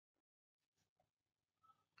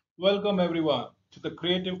Welcome everyone to the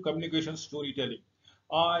Creative Communication Storytelling.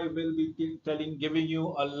 I will be giving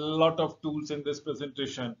you a lot of tools in this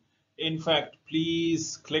presentation. In fact,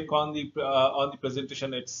 please click on the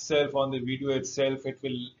presentation itself, on the video itself. It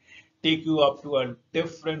will take you up to a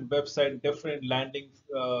different website, different landing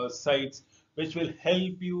sites, which will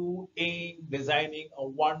help you in designing a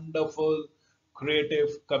wonderful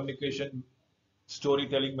creative communication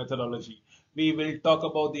storytelling methodology. We will talk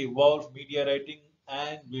about the evolved media writing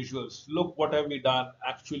and visuals. Look what have we done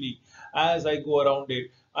actually. As I go around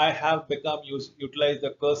it, I have utilize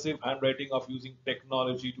the cursive handwriting of using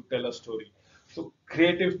technology to tell a story. So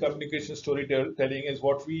creative communication storytelling is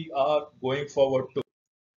what we are going forward to.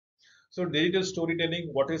 So digital storytelling,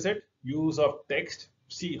 what is it? Use of text.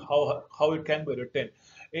 See how it can be written.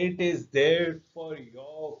 It is there for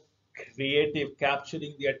your creative,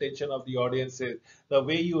 capturing the attention of the audiences. The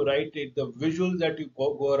way you write it, the visuals that you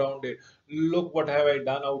go around it. Look what have I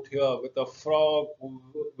done out here with a frog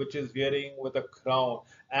which is wearing with a crown.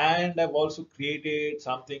 And I've also created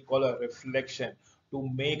something called a reflection to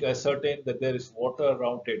make ascertain that there is water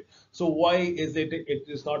around it. So why is it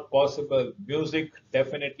is not possible? Music,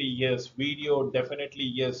 definitely yes. Video, definitely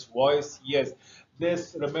yes. Voice, yes.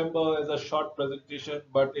 This, remember, is a short presentation,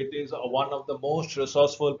 but it is one of the most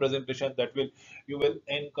resourceful presentation that will you will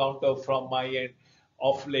encounter from my end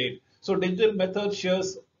of late. So digital method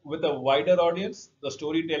shares with a wider audience. The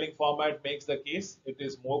storytelling format makes the case. It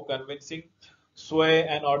is more convincing. Sway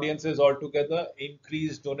and audiences altogether,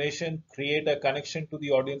 increase donation, create a connection to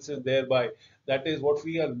the audiences thereby. That is what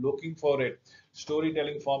we are looking for it.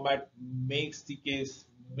 Storytelling format makes the case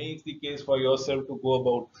for yourself to go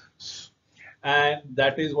about. And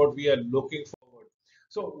that is what we are looking forward.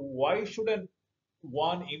 So why shouldn't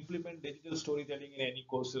one implement digital storytelling in any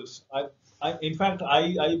courses? In fact,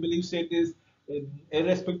 I believe say it is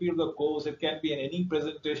irrespective of the course. It can be in any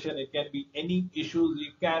presentation. It can be any issues.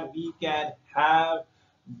 We can have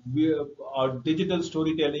a digital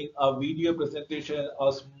storytelling, a video presentation,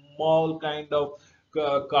 a small kind of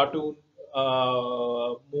cartoon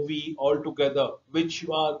movie altogether, which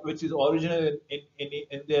is original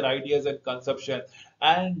in their ideas and conception,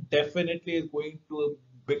 and definitely is going to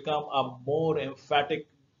become a more emphatic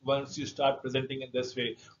once you start presenting in this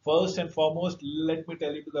way. First and foremost, let me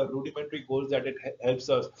tell you to the rudimentary goals that it helps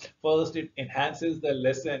us. First, it enhances the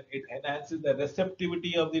lesson. It enhances the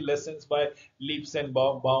receptivity of the lessons by leaps and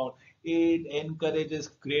bounds. It encourages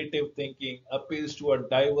creative thinking, appeals to a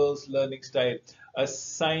diverse learning style,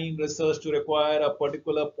 assign research to require a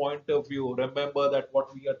particular point of view. Remember that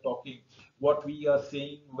what we are talking, what we are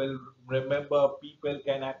saying will remember people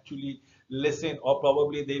can actually listen, or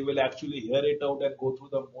probably they will actually hear it out and go through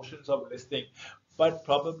the motions of listening, but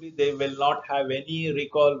probably they will not have any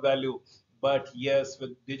recall value. But yes,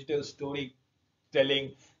 with digital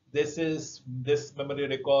storytelling, this memory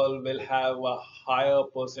recall will have a higher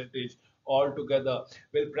percentage altogether.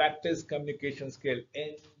 Will practice communication skill,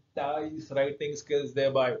 entice writing skills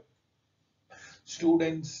thereby,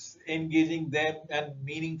 students engaging them and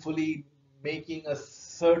meaningfully making a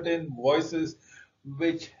certain voices,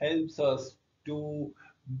 which helps us to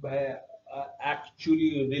uh,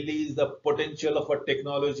 actually release the potential of a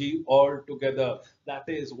technology altogether. That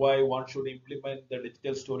is why one should implement the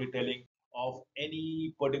digital storytelling of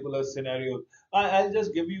any particular scenario. I'll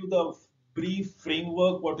just give you the brief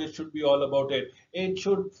framework what it should be all about. It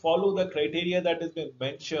should follow the criteria that has been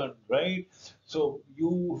mentioned, right? So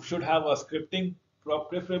you should have a scripting,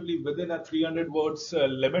 preferably within a 300 words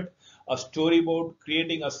limit, a storyboard,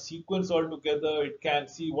 creating a sequence altogether. It can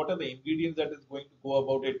see what are the ingredients that is going to go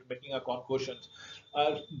about it, making a concoction,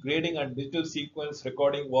 grading a digital sequence,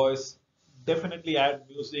 recording voice, definitely add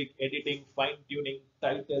music, editing, fine tuning,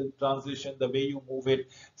 title, transition, the way you move it,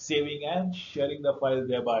 saving and sharing the file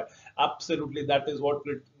thereby. Absolutely, that is what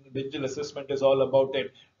digital assessment is all about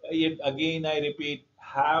it. Yet again, I repeat,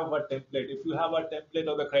 have a template. If you have a template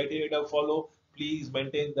of the criteria to follow, please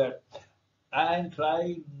maintain that and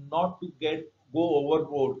try not to go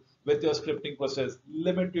overboard with your scripting process.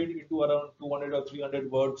 Limit it into around 200 or 300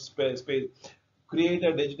 words space. Create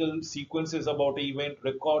a digital sequences about the event,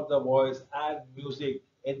 record the voice, add music,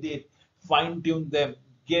 edit, fine tune them,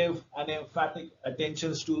 give an emphatic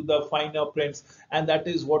attentions to the finer prints, and that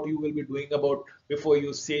is what you will be doing about before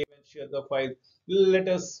you save and share the file. Let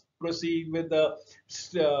us proceed with the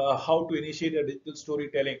how to initiate a digital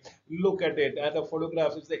storytelling. Look at it, and the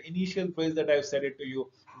photographs is the initial phase that I've said it to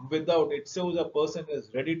you. Without it shows a person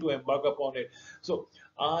is ready to embark upon it. So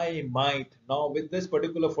I might now with this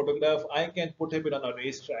particular photograph, I can put him in on a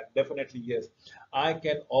racetrack. Definitely yes. I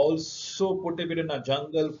can also put him in a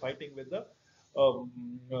jungle fighting with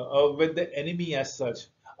the enemy as such.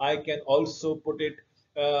 I can also put it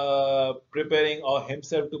preparing or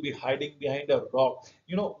himself to be hiding behind a rock.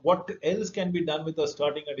 What else can be done with us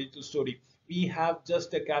starting a digital story? We have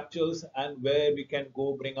just a captures and where we can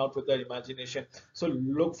go bring out with our imagination. So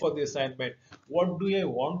look for the assignment. What do I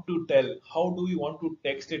want to tell? How do we want to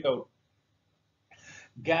text it out?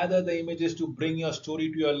 Gather the images to bring your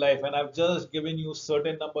story to your life, and I've just given you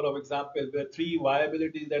certain number of examples where three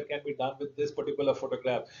viabilities that can be done with this particular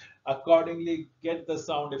photograph. Accordingly, get the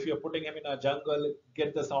sound. If you're putting him in a jungle,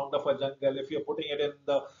 get the sound of a jungle. If you're putting it in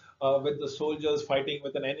the with the soldiers fighting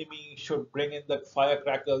with an enemy, should bring in the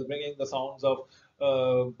firecrackers, bringing the sounds of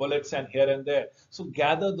bullets and here and there. So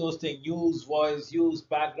gather those things, use voice, use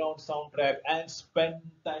background soundtrack, and spend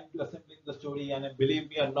time to assembling the story. And believe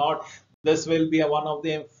me or not, this will be one of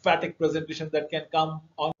the emphatic presentations that can come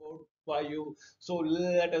on board by you. So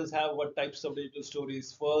let us have what types of digital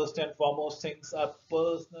stories. First and foremost things are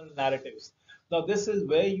personal narratives. Now this is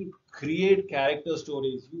where you create character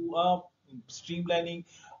stories. You are streamlining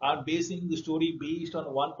are basing the story based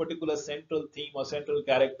on one particular central theme or central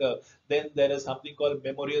character. Then there is something called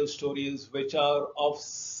memorial stories, which are of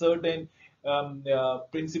certain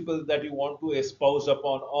principles that you want to espouse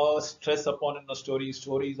upon or stress upon in a story.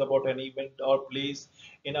 Stories about an event or place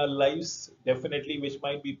in our lives, definitely, which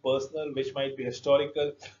might be personal, which might be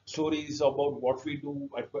historical. Stories about what we do,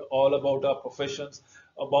 all about our professions,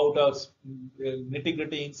 about our nitty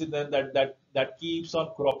gritty incident that keeps on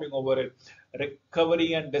cropping over it.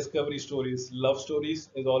 Recovery and discovery stories, love stories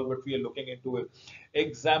is all what we are looking into it.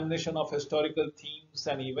 Examination of historical themes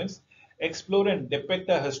and events. Explore and depict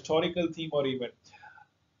a historical theme or event.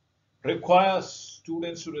 Requires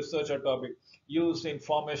students to research a topic. Use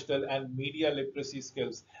informational and media literacy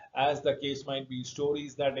skills, as the case might be.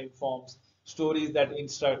 Stories that informs, stories that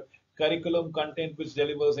instruct, curriculum content which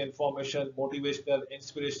delivers information, motivational,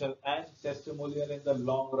 inspirational, and testimonial in the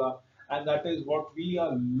long run. And that is what we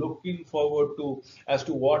are looking forward to as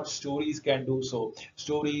to what stories can do. So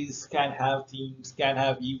stories can have themes, can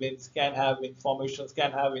have events, can have informations,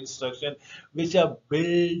 can have instruction, which are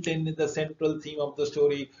built in the central theme of the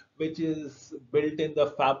story, which is built in the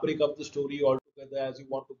fabric of the story altogether as you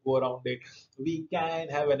want to go around it. We can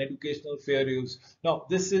have an educational fair use. Now,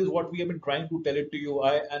 this is what we have been trying to tell it to you,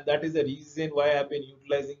 and that is the reason why I've been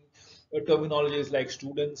utilizing terminologies like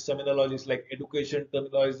students, terminologies like education,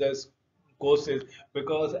 terminologies courses,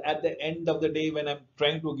 because at the end of the day, when I'm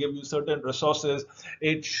trying to give you certain resources,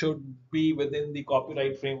 it should be within the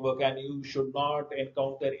copyright framework and you should not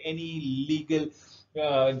encounter any legal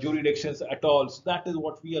jurisdictions at all. So that is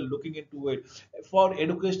what we are looking into it. For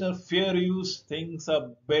educational fair use, things are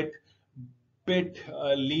bit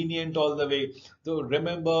lenient all the way. So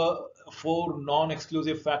remember, four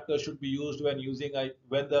non-exclusive factors should be used when using a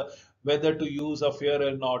whether to use a fair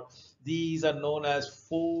or not. These are known as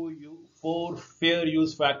four fair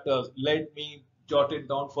use factors. Let me jot it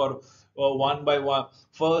down for one by one.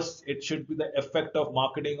 First, it should be the effect of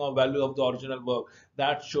marketing or value of the original work.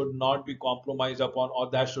 That should not be compromised upon or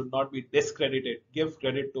that should not be discredited. Give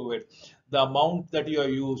credit to it. The amount that you are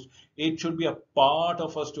used, it should be a part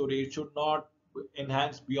of a story. It should not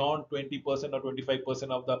enhance beyond 20% or 25%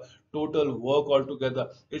 of the total work altogether.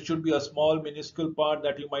 It should be a small minuscule part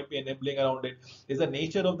that you might be enabling around it. Is the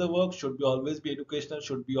nature of the work should be always be educational,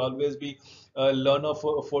 should be always be learner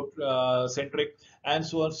for centric, and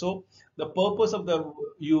so on. So the purpose of the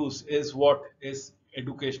use is what is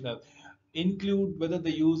educational. Include whether the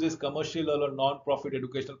use is commercial or a non-profit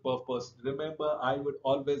educational purpose. Remember, I would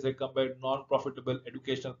always recommend non-profitable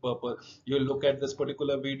educational purpose. You look at this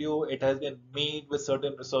particular video, it has been made with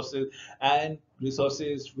certain resources, and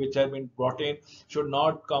resources which have been brought in should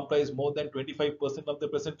not comprise more than 25% of the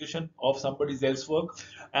presentation of somebody's else work.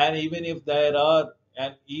 And even if there are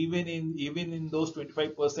and even in those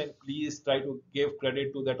 25%, please try to give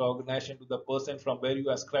credit to that organization, to the person from where you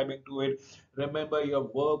are ascribing to it. Remember, your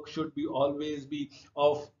work should be always be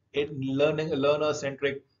of in learner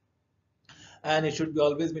centric, and it should be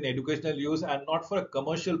always be in educational use and not for a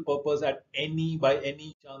commercial purpose at any by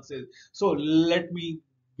any chances. So let me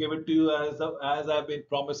give it to you as I've been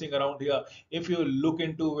promising around here. If you look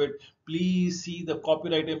into it, please see the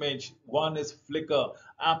copyright image. One is Flickr,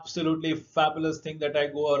 absolutely fabulous thing that I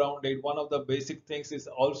go around it. One of the basic things is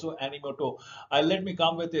also Animoto. Let me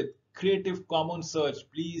come with it. Creative Commons search.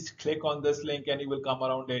 Please click on this link and you will come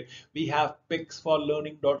around it. We have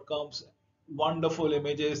picsforlearning.com's wonderful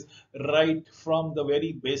images right from the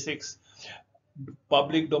very basics.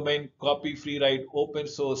 public domain, copy free, right, open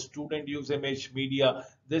source, student use image media.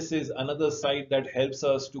 This is another site that helps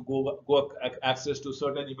us to access to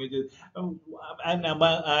certain images. And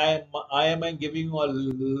I am giving you a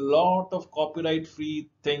lot of copyright free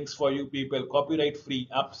things for you people. Copyright free,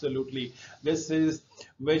 absolutely. This is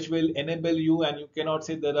which will enable you, and you cannot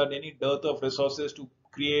say there are any dearth of resources to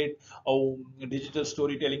create a digital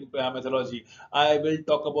storytelling methodology. I will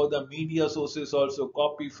talk about the media sources also,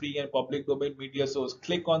 copy free and public domain media source.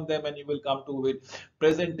 Click on them and you will come to it.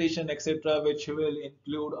 Presentation, etc., which will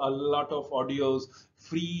include a lot of audios,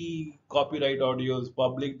 free copyright audios,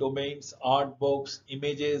 public domains, art books,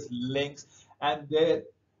 images, links, and there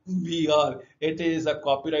we are. It is a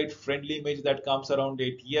copyright friendly image that comes around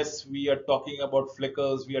it. Yes, we are talking about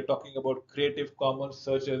Flickrs, we are talking about Creative Commons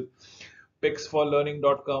searches,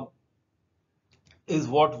 pixforlearning.com is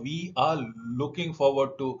what we are looking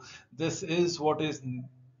forward to. This is what is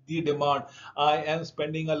the demand. I am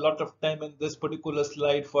spending a lot of time in this particular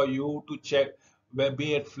slide for you to check, where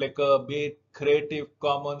be it Flickr, be it Creative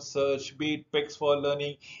Commons search, be it Pix for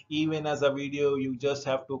Learning, even as a video, you just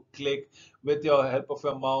have to click with your help of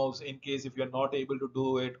your mouse. In case if you're not able to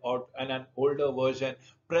do it, or in an older version,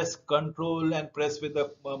 press Control and press with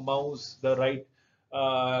the mouse the right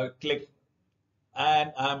click,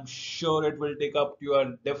 and I'm sure it will take up to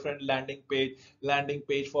a different landing page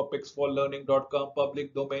for pixforlearning.com,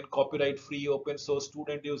 public domain, copyright free, open source,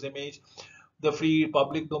 student use image, the free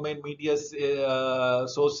public domain media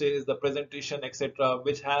sources, the presentation, etc.,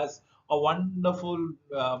 which has a wonderful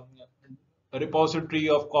repository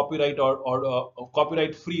of copyright or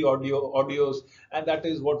copyright free audios, and that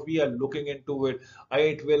is what we are looking into it.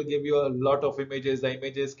 It will give you a lot of images. The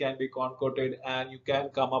images can be concocted and you can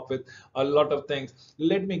come up with a lot of things.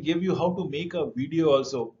 Let me give you how to make a video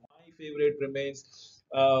also. My favorite remains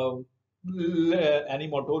Animoto.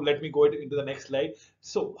 Let me go into the next slide.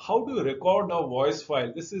 So how do you record a voice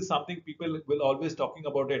file? This is something people will always talking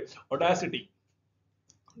about it. Audacity,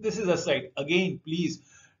 this is a site. Again, please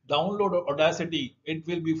download Audacity. It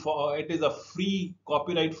will be for, it is a free,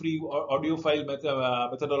 copyright free audio file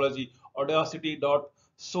methodology.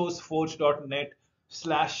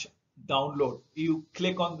 Audacity.sourceforge.net/download. You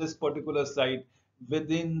click on this particular site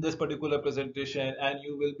within this particular presentation and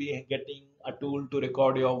you will be getting a tool to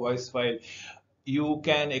record your voice file. You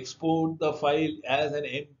can export the file as an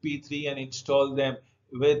MP3 and install them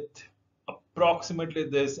with approximately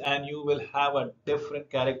this, and you will have a different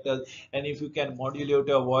characters. And if you can modulate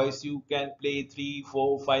your voice, you can play 3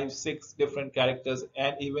 4 5 6 different characters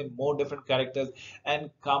and even more different characters,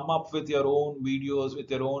 and come up with your own videos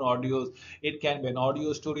with your own audios. It can be an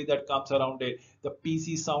audio story that comes around it. The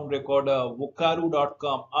PC sound recorder,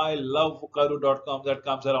 Vukaru.com, I love Vukaru.com, that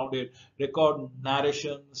comes around it. Record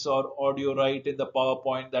narrations or audio right in the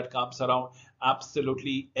PowerPoint that comes around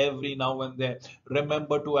absolutely every now and then.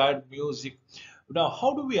 Remember to add music. Now,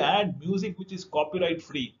 how do we add music which is copyright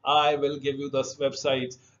free? I will give you the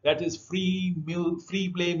websites. That is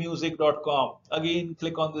freeplaymusic.com. Again,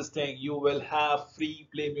 click on this thing. You will have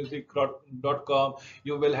freeplaymusic.com.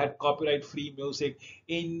 You will have copyright free music.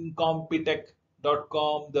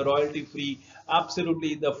 Incompetech.com, the royalty free,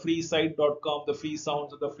 absolutely the free site.com, the free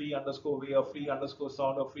sounds of the free underscore way, or free underscore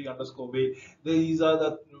sound, or free underscore way. These are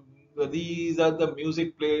the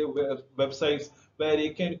music play websites where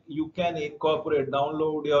you can incorporate,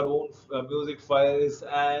 download your own music files,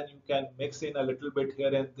 and you can mix in a little bit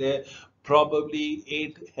here and there. Probably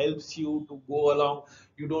it helps you to go along.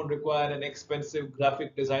 You don't require an expensive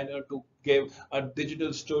graphic designer to give a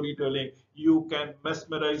digital storytelling. You can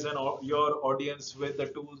mesmerize your audience with the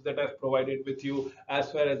tools that I've provided with you,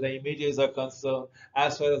 as far as the images are concerned,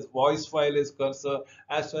 as far as voice file is concerned,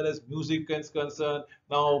 as far as music is concerned.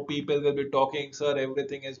 Now people will be talking, sir,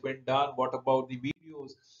 everything has been done. What about the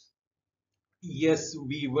videos? Yes,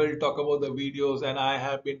 we will talk about the videos, and I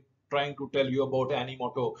have been trying to tell you about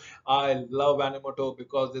Animoto. I love Animoto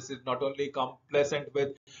because this is not only complacent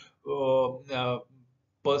with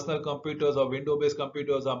personal computers or Windows-based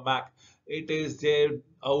computers or Mac. It is there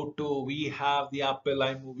out to, we have the Apple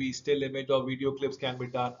iMovie, still image or video clips can be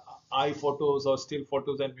done. iPhotos or still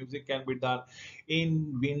photos and music can be done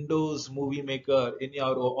in Windows Movie Maker. In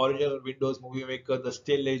your original Windows Movie Maker, the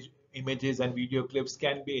still images and video clips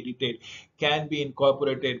can be edited, can be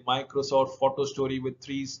incorporated. Microsoft Photo Story with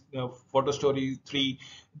Photo Story 3,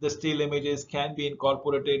 the still images can be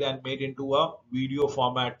incorporated and made into a video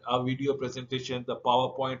format, a video presentation. The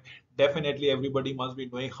PowerPoint, definitely everybody must be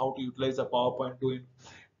knowing how to utilize the PowerPoint to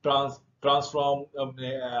transform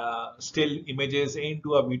still images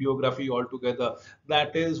into a videography altogether.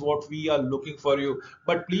 That is what we are looking for you.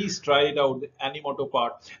 But please try it out, the Animoto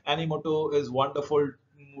part. Animoto is wonderful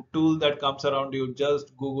tool that comes around you.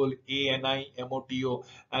 Just Google Animoto.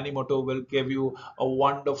 Animoto will give you a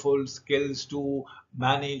wonderful skills to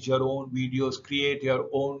manage your own videos, create your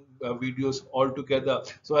own videos altogether.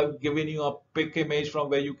 So I've given you a pick image from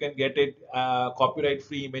where you can get it, copyright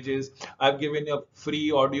free images. I've given you a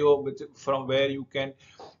free audio which from where you can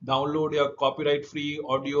download your copyright free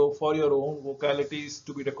audio for your own vocalities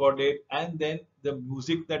to be recorded, and then the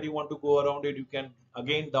music that you want to go around it, you can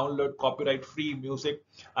again download copyright free music.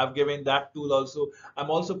 I've given that tool also. I'm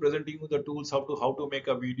also presenting you the tools how to make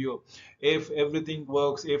a video. If everything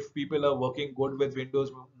works, if people are working good with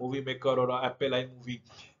Windows Movie Maker or Apple iMovie,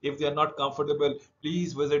 if they are not comfortable,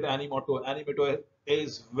 please visit Animoto. Animoto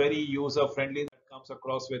is very user friendly, that comes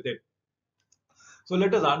across with it. So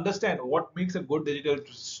let us understand what makes a good digital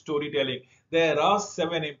storytelling. There are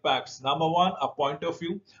 7 impacts. Number one, a point of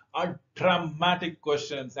view, a dramatic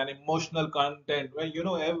questions and emotional content. Well, you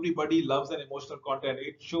know, everybody loves an emotional content.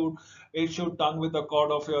 It should tongue with the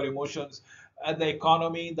chord of your emotions. And the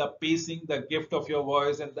economy, the pacing, the gift of your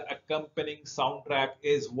voice, and the accompanying soundtrack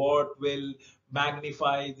is what will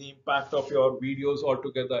magnify the impact of your videos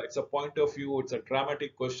altogether. It's a point of view, it's a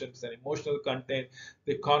dramatic question, it's an emotional content.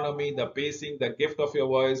 The economy, the pacing, the gift of your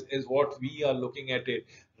voice is what we are looking at it.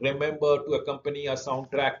 Remember to accompany a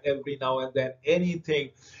soundtrack every now and then.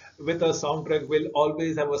 Anything with a soundtrack will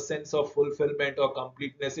always have a sense of fulfillment or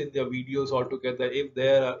completeness in their videos altogether. If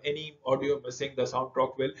there are any audio missing, the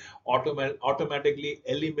soundtrack will automatically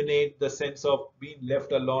eliminate the sense of being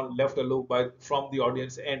left alone, left alone by from the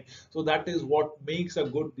audience end. So that is what makes a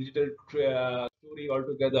good digital story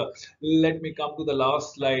altogether. Let me come to the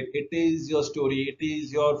last slide. It is your story, it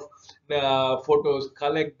is your photos.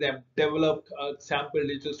 Collect them, develop a sample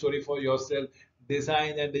digital story for yourself,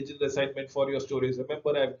 design and digital assignment for your stories.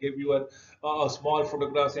 Remember, I've give you a small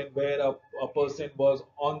photographs and where a person was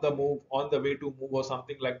on the move, on the way to move or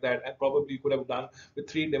something like that, and probably could have done with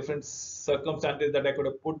 3 different circumstances that I could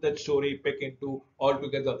have put that story pick into all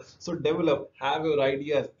together. So develop, have your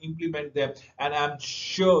ideas, implement them, and I'm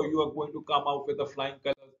sure you are going to come out with a flying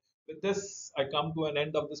colors. With this, I come to an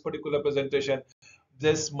end of this particular presentation.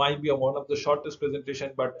 This might be one of the shortest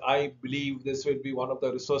presentation, but I believe this will be one of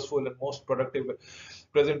the resourceful and most productive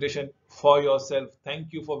presentation for yourself.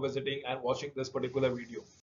 Thank you for visiting and watching this particular video.